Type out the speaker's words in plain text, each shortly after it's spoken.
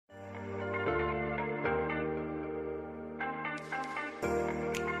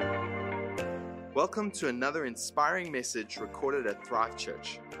Welcome to another inspiring message recorded at Thrive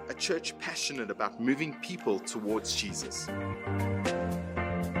Church, a church passionate about moving people towards Jesus.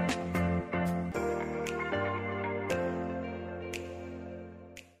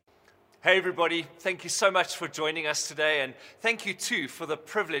 Hey everybody, thank you so much for joining us today, and thank you too for the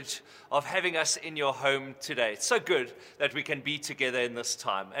privilege of having us in your home today. It's so good that we can be together in this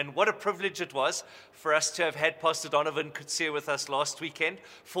time, and what a privilege it was for us to have had Pastor Donovan Kutsia with us last weekend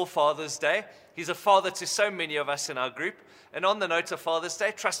for Father's Day. He's a father to so many of us in our group, and on the note of Father's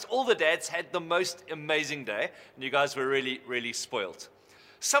Day, trust all the dads had the most amazing day, and you guys were really spoiled.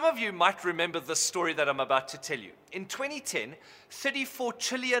 Some of you might remember the story that I'm about to tell you. In 2010, 34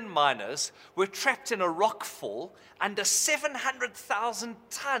 Chilean miners were trapped in a rock fall under 700,000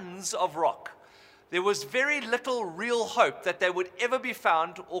 tons of rock. There was very little real hope that they would ever be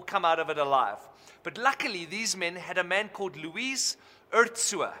found or come out of it alive. But luckily, these men had a man called Luis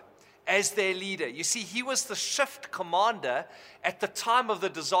Urtzua as their leader. You see, he was the shift commander at the time of the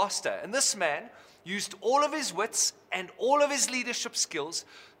disaster. And this man used all of his wits and all of his leadership skills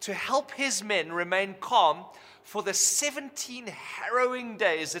to help his men remain calm for the 17 harrowing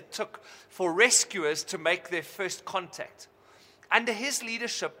days it took for rescuers to make their first contact. Under his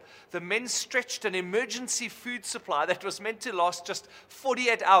leadership, the men stretched an emergency food supply that was meant to last just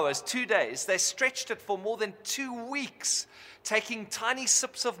 48 hours, 2 days. They stretched it for more than 2 weeks, taking tiny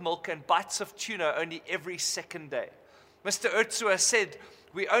sips of milk and bites of tuna only every second day. Mr. Urtzua said,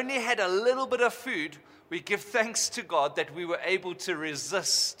 "We only had a little bit of food. We give thanks to God that we were able to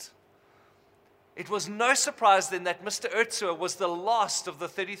resist." It was no surprise then that Mr. Urtzua was the last of the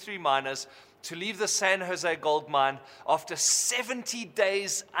 33 miners to leave the San Jose gold mine after 70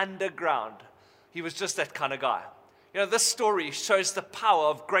 days underground. He was just that kind of guy. You know, this story shows the power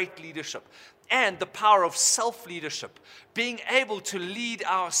of great leadership and the power of self-leadership, being able to lead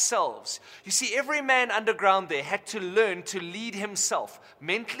ourselves. You see, every man underground there had to learn to lead himself,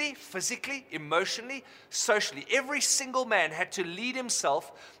 mentally, physically, emotionally, socially. Every single man had to lead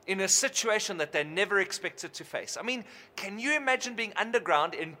himself in a situation that they never expected to face. I mean, can you imagine being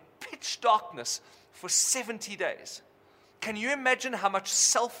underground in pitch darkness for 70 days? Can you imagine how much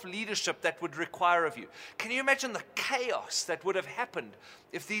self-leadership that would require of you? Can you imagine the chaos that would have happened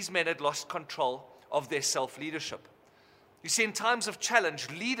if these men had lost control of their self-leadership? You see, in times of challenge,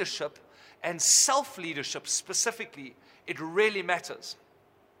 leadership and self-leadership specifically, it really matters.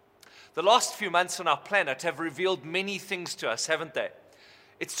 The last few months on our planet have revealed many things to us, haven't they?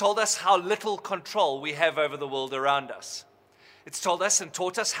 It's told us how little control we have over the world around us. It's told us and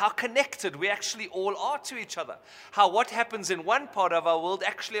taught us how connected we actually all are to each other. How what happens in one part of our world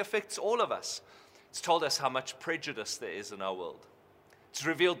actually affects all of us. It's told us how much prejudice there is in our world. It's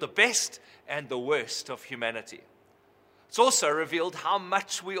revealed the best and the worst of humanity. It's also revealed how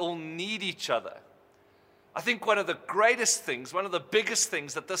much we all need each other. I think one of the greatest things, one of the biggest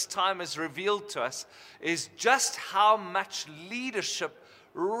things that this time has revealed to us is just how much leadership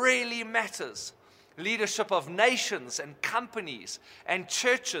really matters. Leadership of nations and companies and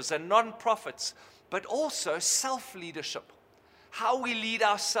churches and non-profits, but also self-leadership. How we lead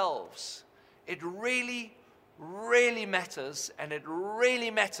ourselves. It really matters, and it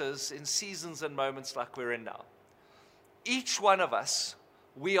really matters in seasons and moments like we're in now. Each one of us,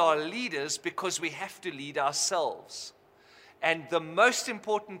 we are leaders because we have to lead ourselves. And the most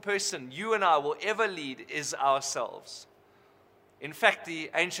important person you and I will ever lead is ourselves. In fact, the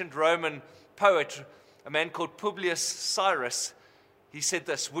ancient Roman poet, a man called Publius Cyrus, he said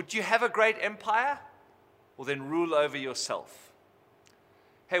this: "Would you have a great empire? Well, then rule over yourself."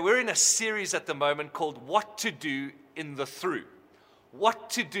 Hey, we're in a series at the moment called What to Do in the Through. What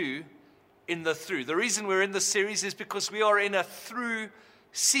to do in the through. The reason we're in this series is because we are in a through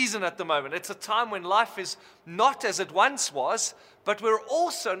season at the moment. It's a time when life is not as it once was, but we're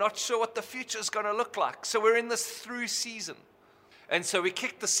also not sure what the future is going to look like. So we're in this through season. And so we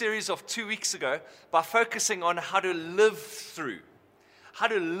kicked the series off 2 weeks ago by focusing on how to live through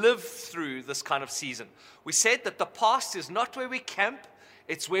this kind of season. We said that the past is not where we camp,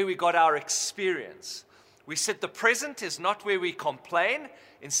 it's where we got our experience. We said the present is not where we complain,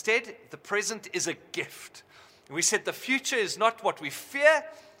 instead the present is a gift. We said the future is not what we fear,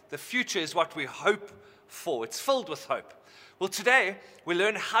 the future is what we hope for. It's filled with hope. Well, today we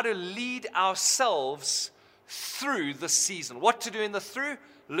learn how to lead ourselves through this season. What to do in the through?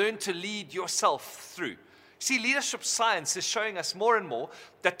 Learn to lead yourself through. See, leadership science is showing us more and more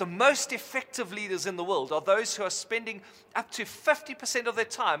that the most effective leaders in the world are those who are spending up to 50% of their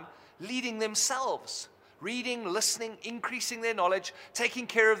time leading themselves, reading, listening, increasing their knowledge, taking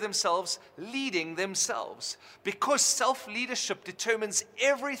care of themselves, leading themselves. Because self-leadership determines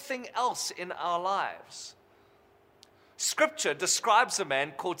everything else in our lives. Scripture describes a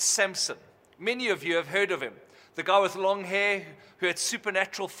man called Samson. Many of you have heard of him. The guy with long hair who had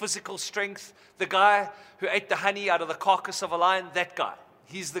supernatural physical strength. The guy who ate the honey out of the carcass of a lion. That guy.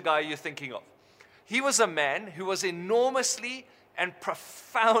 He's the guy you're thinking of. He was a man who was enormously and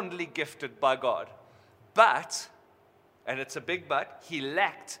profoundly gifted by God. But, and it's a big but, he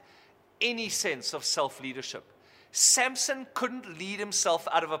lacked any sense of self-leadership. Samson couldn't lead himself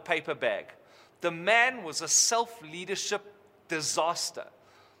out of a paper bag. The man was a self-leadership disaster.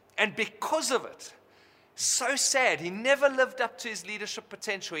 And because of it, so sad, he never lived up to his leadership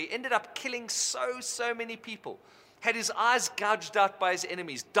potential. He ended up killing so many people. Had his eyes gouged out by his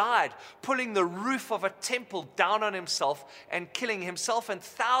enemies, died, pulling the roof of a temple down on himself and killing himself and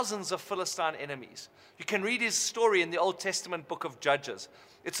thousands of Philistine enemies. You can read his story in the Old Testament book of Judges.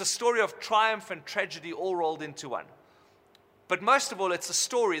 It's a story of triumph and tragedy all rolled into one. But most of all, it's a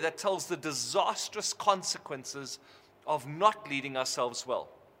story that tells the disastrous consequences of not leading ourselves well.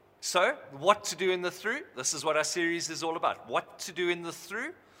 So, what to do in the through? This is what our series is all about. What to do in the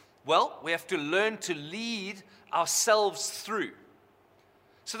through? Well, we have to learn to lead ourselves through.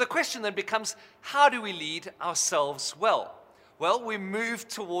 So the question then becomes, how do we lead ourselves well? Well, we move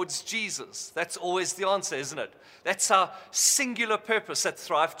towards Jesus. That's always the answer, isn't it? That's our singular purpose at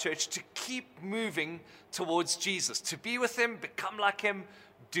Thrive Church, to keep moving towards Jesus, to be with him, become like him,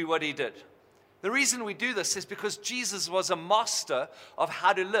 do what he did. The reason we do this is because Jesus was a master of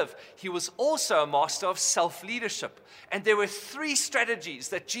how to live. He was also a master of self-leadership. And there were 3 strategies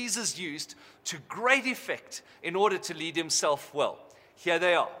that Jesus used to great effect in order to lead himself well. Here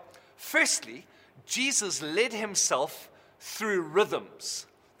they are. Firstly, Jesus led himself through rhythms.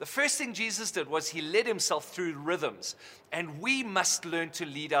 The first thing Jesus did was he led himself through rhythms. And we must learn to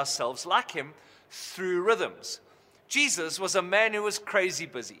lead ourselves like him through rhythms. Jesus was a man who was crazy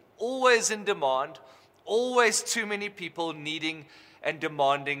busy, always in demand, always too many people needing and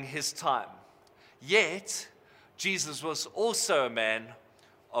demanding his time. Yet, Jesus was also a man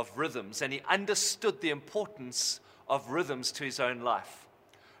of rhythms, and he understood the importance of rhythms to his own life.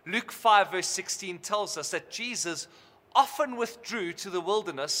 Luke 5 verse 16 tells us that Jesus often withdrew to the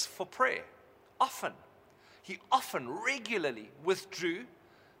wilderness for prayer. Often. He often, regularly withdrew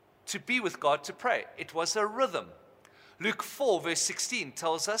to be with God to pray. It was a rhythm. Luke 4 verse 16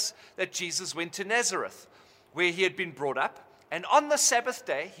 tells us that Jesus went to Nazareth, where he had been brought up, and on the Sabbath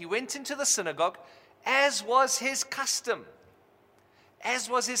day he went into the synagogue, as was his custom.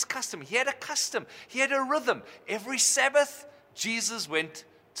 As was his custom. He had a custom. He had a rhythm. Every Sabbath, Jesus went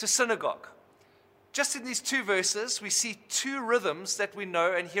to synagogue. Just in these 2 verses, we see 2 rhythms that we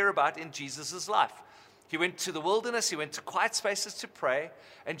know and hear about in Jesus' life. He went to the wilderness, he went to quiet spaces to pray,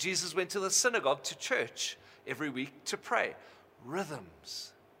 and Jesus went to the synagogue, to church, every week to pray.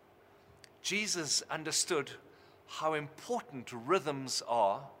 Rhythms. Jesus understood how important rhythms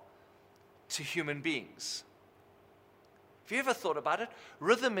are to human beings. Have you ever thought about it?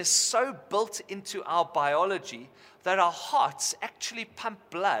 Rhythm is so built into our biology that our hearts actually pump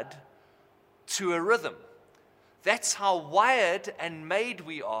blood to a rhythm. That's how wired and made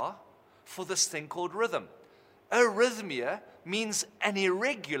we are for this thing called rhythm. Arrhythmia means an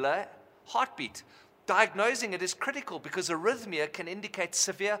irregular heartbeat. Diagnosing it is critical because arrhythmia can indicate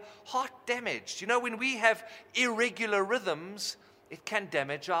severe heart damage. You know, when we have irregular rhythms, it can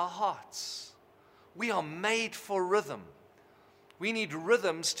damage our hearts. We are made for rhythm. We need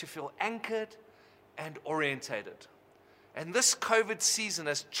rhythms to feel anchored and orientated. And this COVID season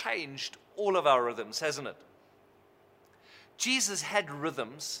has changed all of our rhythms, hasn't it? Jesus had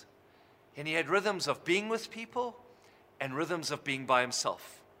rhythms, and he had rhythms of being with people and rhythms of being by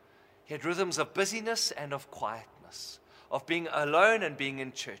himself. He had rhythms of busyness and of quietness, of being alone and being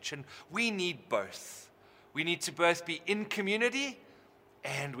in church. And we need both. We need to both be in community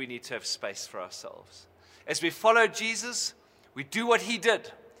and we need to have space for ourselves. As we follow Jesus, we do what he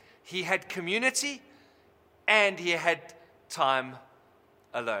did. He had community and he had time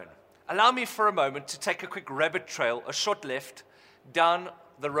alone. Allow me for a moment to take a quick rabbit trail, a short left, down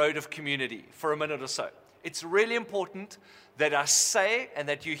the road of community for a minute or so. It's really important that I say and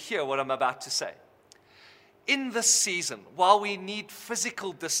that you hear what I'm about to say. In this season, while we need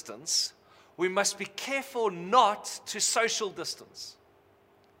physical distance, we must be careful not to social distance.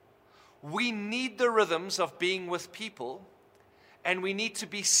 We need the rhythms of being with people, and we need to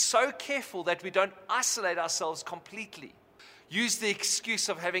be so careful that we don't isolate ourselves completely. Use the excuse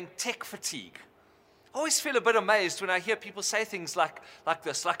of having tech fatigue. I always feel a bit amazed when I hear people say things like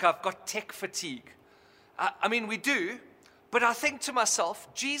this, like I've got tech fatigue. I mean, we do, but I think to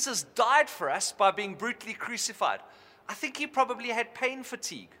myself, Jesus died for us by being brutally crucified. I think he probably had pain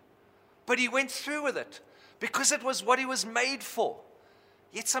fatigue, but he went through with it because it was what he was made for.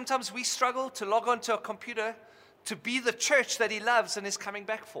 Yet sometimes we struggle to log onto a computer to be the church that he loves and is coming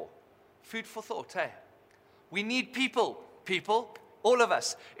back for. Food for thought, hey? We need people, all of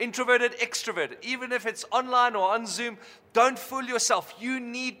us, introverted, extroverted, even if it's online or on Zoom, don't fool yourself. You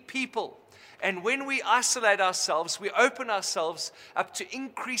need people. And when we isolate ourselves, we open ourselves up to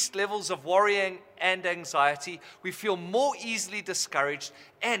increased levels of worrying and anxiety. We feel more easily discouraged,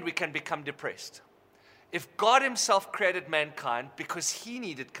 and we can become depressed. If God himself created mankind because he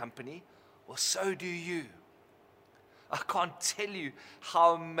needed company, well, so do you. I can't tell you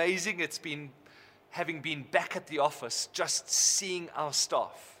how amazing it's been having been back at the office, just seeing our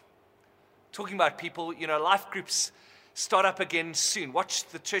staff. Talking about people, life groups start up again soon. Watch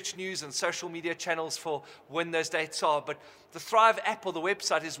the church news and social media channels for when those dates are. But the Thrive app or the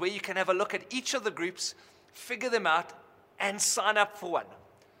website is where you can have a look at each of the groups, figure them out, and sign up for one.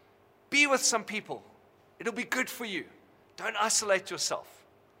 Be with some people. It'll be good for you. Don't isolate yourself.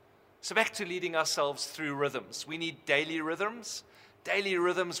 So back to leading ourselves through rhythms. We need daily rhythms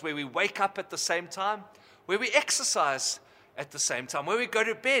where we wake up at the same time, where we exercise at the same time, where we go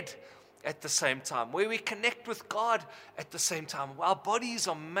to bed at the same time, where we connect with God at the same time. Our bodies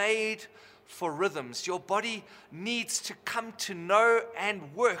are made for rhythms. Your body needs to come to know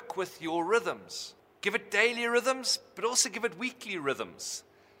and work with your rhythms. Give it daily rhythms, but also give it weekly rhythms.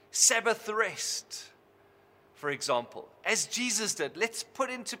 Sabbath rest, for example. As Jesus did, let's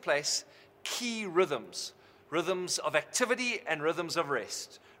put into place key rhythms. Rhythms of activity and rhythms of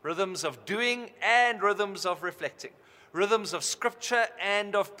rest. Rhythms of doing and rhythms of reflecting. Rhythms of scripture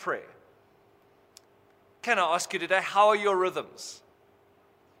and of prayer. Can I ask you today, how are your rhythms?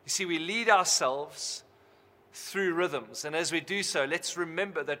 You see, we lead ourselves through rhythms. And as we do so, let's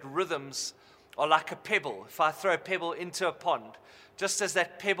remember that rhythms are like a pebble. If I throw a pebble into a pond, just as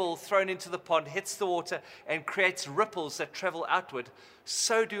that pebble thrown into the pond hits the water and creates ripples that travel outward,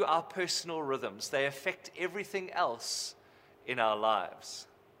 so do our personal rhythms. They affect everything else in our lives.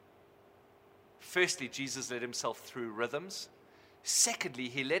 Firstly, Jesus led himself through rhythms. Secondly,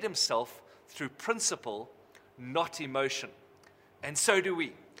 he led himself through principle, not emotion. And so do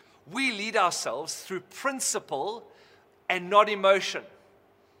we. We lead ourselves through principle and not emotion.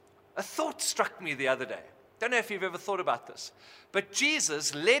 A thought struck me the other day. Don't know if you've ever thought about this, but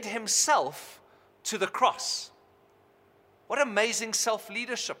Jesus led himself to the cross. What amazing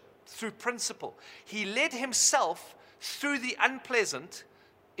self-leadership through principle. He led himself through the unpleasant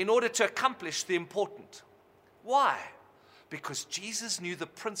in order to accomplish the important. Why? Because Jesus knew the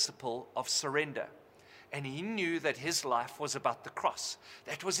principle of surrender. And he knew that his life was about the cross.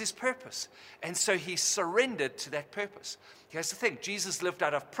 That was his purpose. And so he surrendered to that purpose. Here's the thing. Jesus lived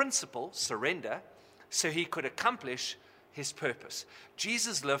out of principle, surrender, so he could accomplish his purpose.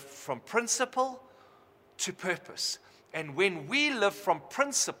 Jesus lived from principle to purpose. And when we live from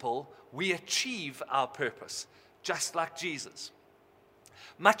principle, we achieve our purpose, just like Jesus.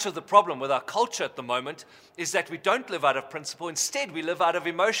 Much of the problem with our culture at the moment is that we don't live out of principle. Instead, we live out of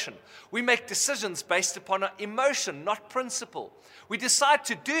emotion. We make decisions based upon emotion, not principle. We decide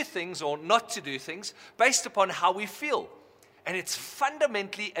to do things or not to do things based upon how we feel. And it's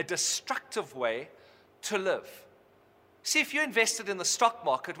fundamentally a destructive way to live. See, if you're invested in the stock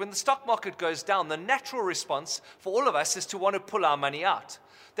market, when the stock market goes down, the natural response for all of us is to want to pull our money out.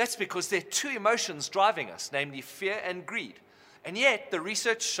 That's because there are two emotions driving us, namely fear and greed. And yet, the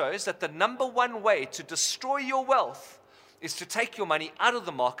research shows that the number one way to destroy your wealth is to take your money out of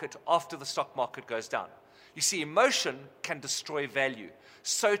the market after the stock market goes down. You see, emotion can destroy value.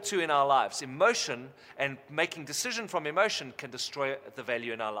 So too in our lives. Emotion and making decision from emotion can destroy the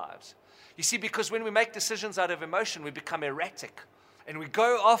value in our lives. You see, because when we make decisions out of emotion, we become erratic. And we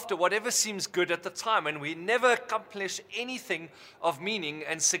go after whatever seems good at the time, and we never accomplish anything of meaning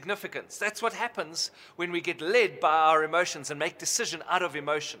and significance. That's what happens when we get led by our emotions and make decision out of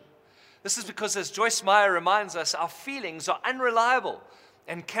emotion. This is because, as Joyce Meyer reminds us, our feelings are unreliable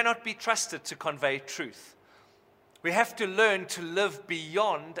and cannot be trusted to convey truth. We have to learn to live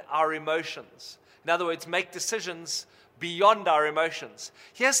beyond our emotions. In other words, make decisions beyond our emotions.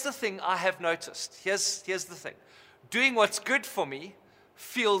 Here's the thing I have noticed. Here's the thing. Doing what's good for me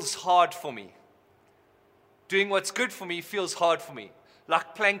feels hard for me. Doing what's good for me feels hard for me.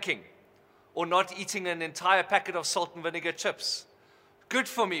 Like planking or not eating an entire packet of salt and vinegar chips. Good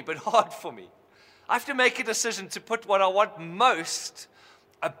for me, but hard for me. I have to make a decision to put what I want most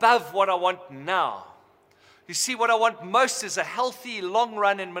above what I want now. You see, what I want most is a healthy long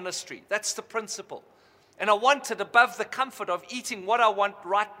run in ministry. That's the principle. And I want it above the comfort of eating what I want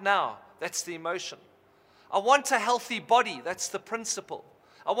right now. That's the emotion. I want a healthy body. That's the principle.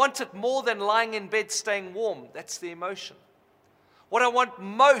 I want it more than lying in bed staying warm. That's the emotion. What I want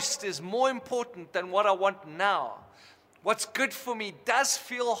most is more important than what I want now. What's good for me does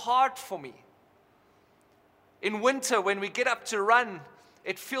feel hard for me. In winter, when we get up to run,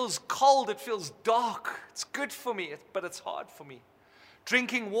 it feels cold, it feels dark. It's good for me, but it's hard for me.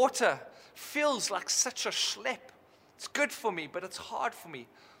 Drinking water feels like such a schlep. It's good for me, but it's hard for me.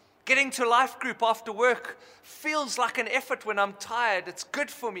 Getting to life group after work feels like an effort when I'm tired. It's good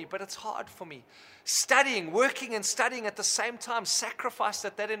for me, but it's hard for me. Studying, working and studying at the same time, sacrifice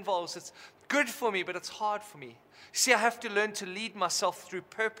that involves. It's good for me, but it's hard for me. See, I have to learn to lead myself through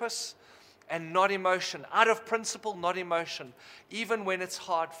purpose and not emotion. Out of principle, not emotion, even when it's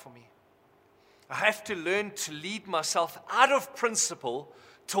hard for me. I have to learn to lead myself out of principle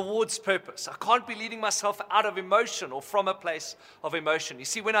towards purpose. I can't be leading myself out of emotion or from a place of emotion. You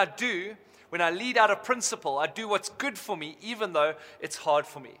see, when I lead out of principle, I do what's good for me, even though it's hard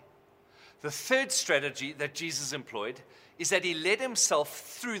for me. The third strategy that Jesus employed is that he led himself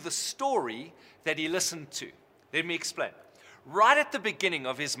through the story that he listened to. Let me explain. Right at the beginning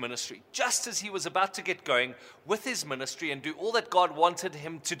of his ministry, just as he was about to get going with his ministry and do all that God wanted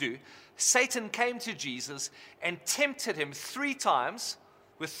him to do, Satan came to Jesus and tempted him 3 times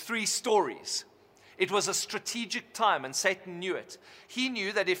with 3 stories. It was a strategic time, and Satan knew it. He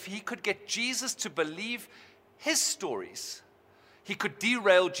knew that if he could get Jesus to believe his stories, he could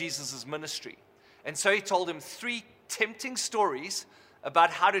derail Jesus' ministry. And so he told him 3 tempting stories about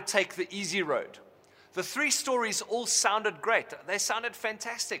how to take the easy road. The 3 stories all sounded great. They sounded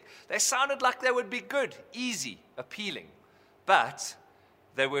fantastic. They sounded like they would be good, easy, appealing. But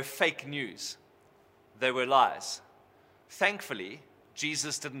they were fake news. They were lies. Thankfully,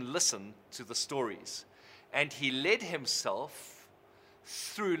 Jesus didn't listen to the stories. And he led himself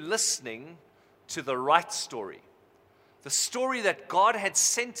through listening to the right story. The story that God had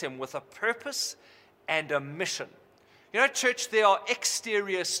sent him with a purpose and a mission. You know, church, there are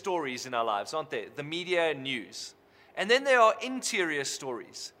exterior stories in our lives, aren't there? The media and news. And then there are interior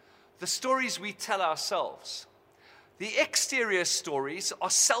stories, the stories we tell ourselves. The exterior stories are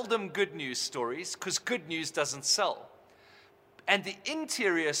seldom good news stories because good news doesn't sell. And the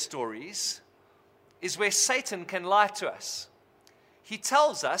interior stories is where Satan can lie to us. He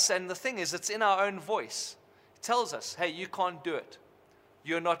tells us, and the thing is, it's in our own voice. He tells us, hey, you can't do it.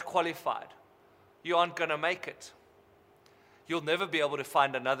 You're not qualified. You aren't going to make it. You'll never be able to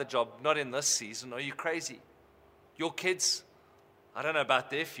find another job, not in this season. Are you crazy? Your kids, I don't know about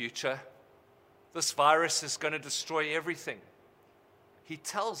their future. This virus is going to destroy everything. He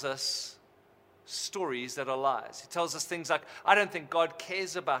tells us stories that are lies. He tells us things like, I don't think God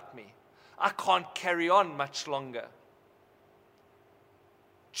cares about me. I can't carry on much longer.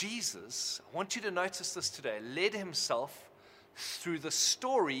 Jesus, I want you to notice this today, led himself through the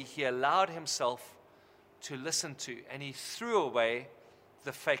story he allowed himself to listen to, and he threw away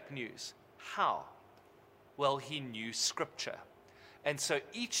the fake news. How? Well, he knew Scripture. And so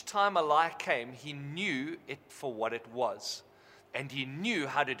each time a lie came, he knew it for what it was. And he knew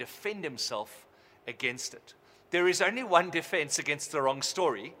how to defend himself against it. There is only one defense against the wrong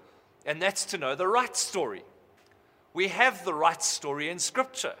story, and that's to know the right story. We have the right story in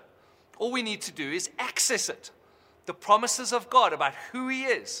Scripture. All we need to do is access it. The promises of God about who he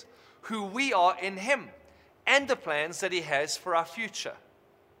is, who we are in him, and the plans that he has for our future.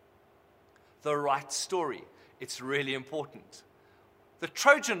 The right story. It's really important. The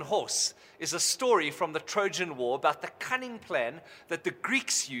Trojan horse is a story from the Trojan War about the cunning plan that the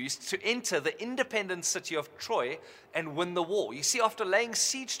Greeks used to enter the independent city of Troy and win the war. You see, after laying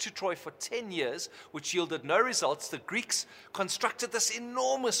siege to Troy for 10 years, which yielded no results, the Greeks constructed this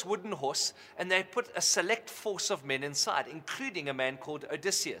enormous wooden horse, and they put a select force of men inside, including a man called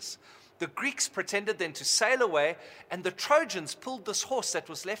Odysseus. The Greeks pretended then to sail away, and the Trojans pulled this horse that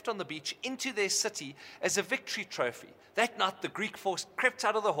was left on the beach into their city as a victory trophy. That night, the Greek force crept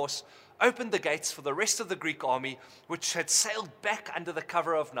out of the horse, opened the gates for the rest of the Greek army, which had sailed back under the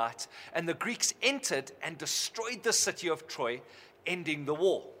cover of night, and the Greeks entered and destroyed the city of Troy, ending the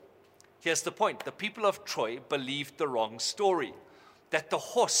war. Here's the point. The people of Troy believed the wrong story, that the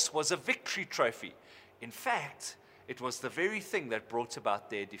horse was a victory trophy. In fact, it was the very thing that brought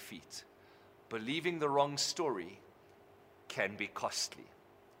about their defeat. Believing the wrong story can be costly.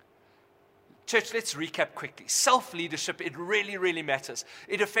 Church, let's recap quickly. Self-leadership, it really, really matters.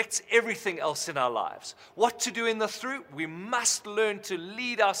 It affects everything else in our lives. What to do in the through? We must learn to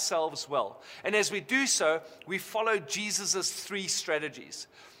lead ourselves well. And as we do so, we follow Jesus' 3 strategies.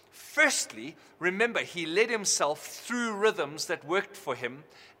 Firstly, remember, he led himself through rhythms that worked for him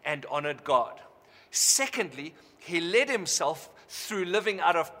and honored God. Secondly, he led himself through living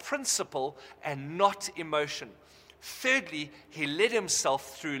out of principle and not emotion. Thirdly, he led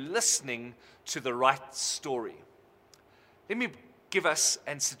himself through listening to the right story. Let me give us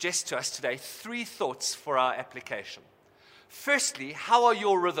and suggest to us today 3 thoughts for our application. Firstly, how are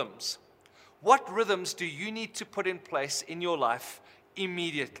your rhythms? What rhythms do you need to put in place in your life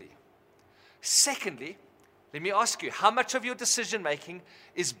immediately? Secondly, let me ask you, how much of your decision making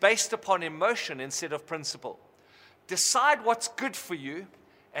is based upon emotion instead of principle? Decide what's good for you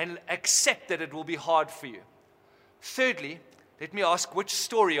and accept that it will be hard for you. Thirdly, let me ask, which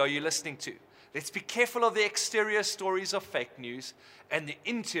story are you listening to? Let's be careful of the exterior stories of fake news and the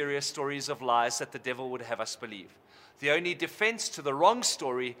interior stories of lies that the devil would have us believe. The only defense to the wrong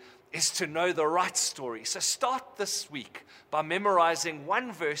story is to know the right story. So start this week by memorizing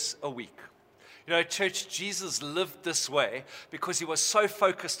 1 verse a week. You know, church, Jesus lived this way because he was so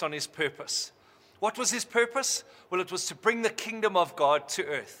focused on his purpose. What was his purpose? Well, it was to bring the kingdom of God to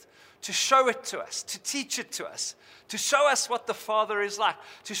earth, to show it to us, to teach it to us, to show us what the Father is like,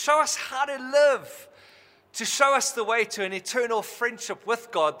 to show us how to live, to show us the way to an eternal friendship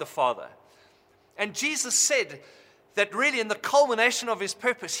with God the Father. And Jesus said that really in the culmination of his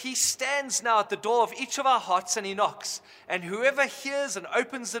purpose, he stands now at the door of each of our hearts and he knocks. And whoever hears and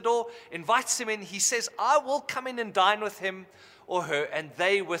opens the door, invites him in, he says, I will come in and dine with him or her and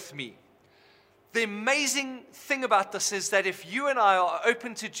they with me. The amazing thing about this is that if you and I are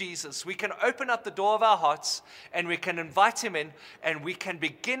open to Jesus, we can open up the door of our hearts and we can invite him in and we can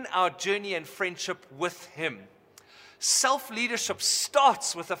begin our journey and friendship with him. Self-leadership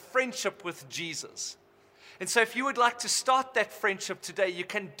starts with a friendship with Jesus. And so if you would like to start that friendship today, you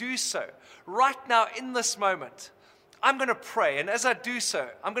can do so right now in this moment. I'm going to pray, and as I do so,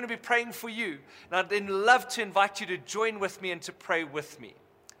 I'm going to be praying for you. And I'd then love to invite you to join with me and to pray with me.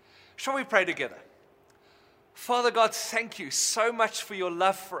 Shall we pray together? Father God, thank you so much for your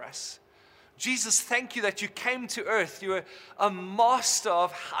love for us. Jesus, thank you that you came to earth. You were a master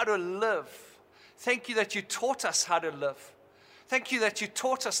of how to live. Thank you that you taught us how to live. Thank you that you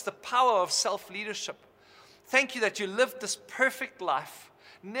taught us the power of self-leadership. Thank you that you lived this perfect life,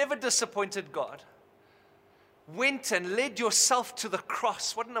 never disappointed God. Went and led yourself to the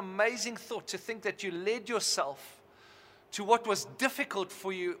cross. What an amazing thought to think that you led yourself to what was difficult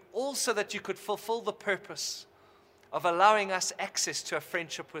for you, all so that you could fulfill the purpose of allowing us access to a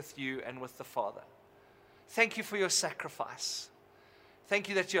friendship with you and with the Father. Thank you for your sacrifice. Thank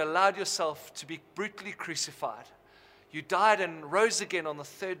you that you allowed yourself to be brutally crucified. You died and rose again on the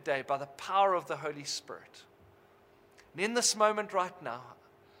 3rd day by the power of the Holy Spirit. And in this moment right now,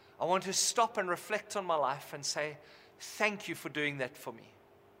 I want to stop and reflect on my life and say, thank you for doing that for me.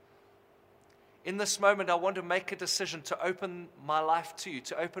 In this moment, I want to make a decision to open my life to you,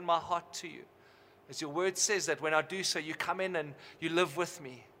 to open my heart to you. As your word says that when I do so, you come in and you live with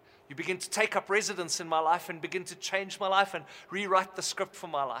me. You begin to take up residence in my life and begin to change my life and rewrite the script for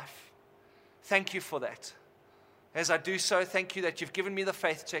my life. Thank you for that. As I do so, thank you that you've given me the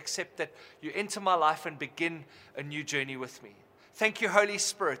faith to accept that you enter my life and begin a new journey with me. Thank you, Holy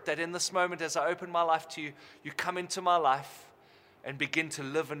Spirit, that in this moment, as I open my life to you, you come into my life and begin to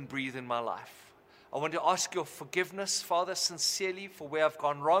live and breathe in my life. I want to ask your forgiveness, Father, sincerely for where I've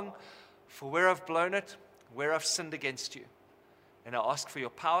gone wrong, for where I've blown it, where I've sinned against you. And I ask for your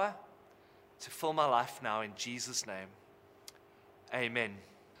power to fill my life now in Jesus' name. Amen.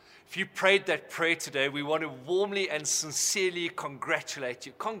 If you prayed that prayer today, we want to warmly and sincerely congratulate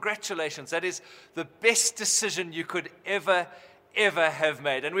you. Congratulations. That is the best decision you could ever have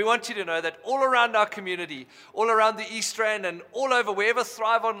made. And we want you to know that all around our community, all around the East Rand and all over wherever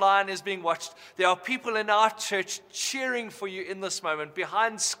Thrive Online is being watched, there are people in our church cheering for you in this moment,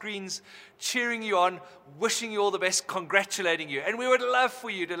 behind screens, cheering you on, wishing you all the best, congratulating you. And we would love for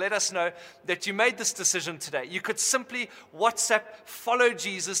you to let us know that you made this decision today. You could simply WhatsApp Follow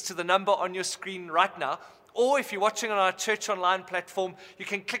Jesus to the number on your screen right now. Or if you're watching on our Church Online platform, you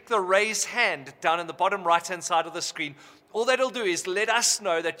can click the raise hand down in the bottom right-hand side of the screen. All that'll do is let us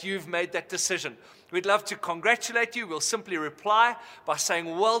know that you've made that decision. We'd love to congratulate you. We'll simply reply by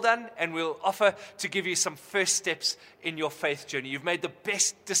saying, well done, and we'll offer to give you some first steps in your faith journey. You've made the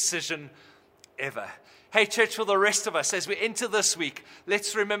best decision ever. Hey, church, for the rest of us, as we enter this week,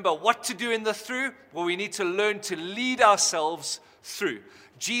 let's remember what to do in the through. Well, we need to learn to lead ourselves through.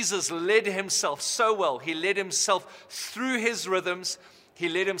 Jesus led himself so well. He led himself through his rhythms. He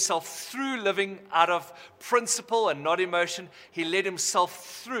led himself through living out of principle and not emotion. He led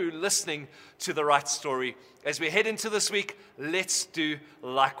himself through listening to the right story. As we head into this week, let's do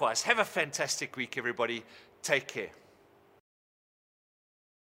likewise. Have a fantastic week, everybody. Take care.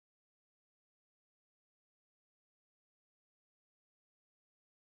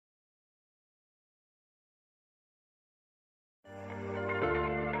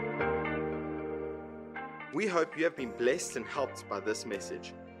 We hope you have been blessed and helped by this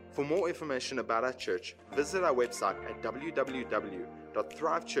message. For more information about our church, visit our website at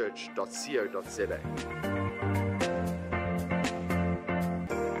www.thrivechurch.co.za.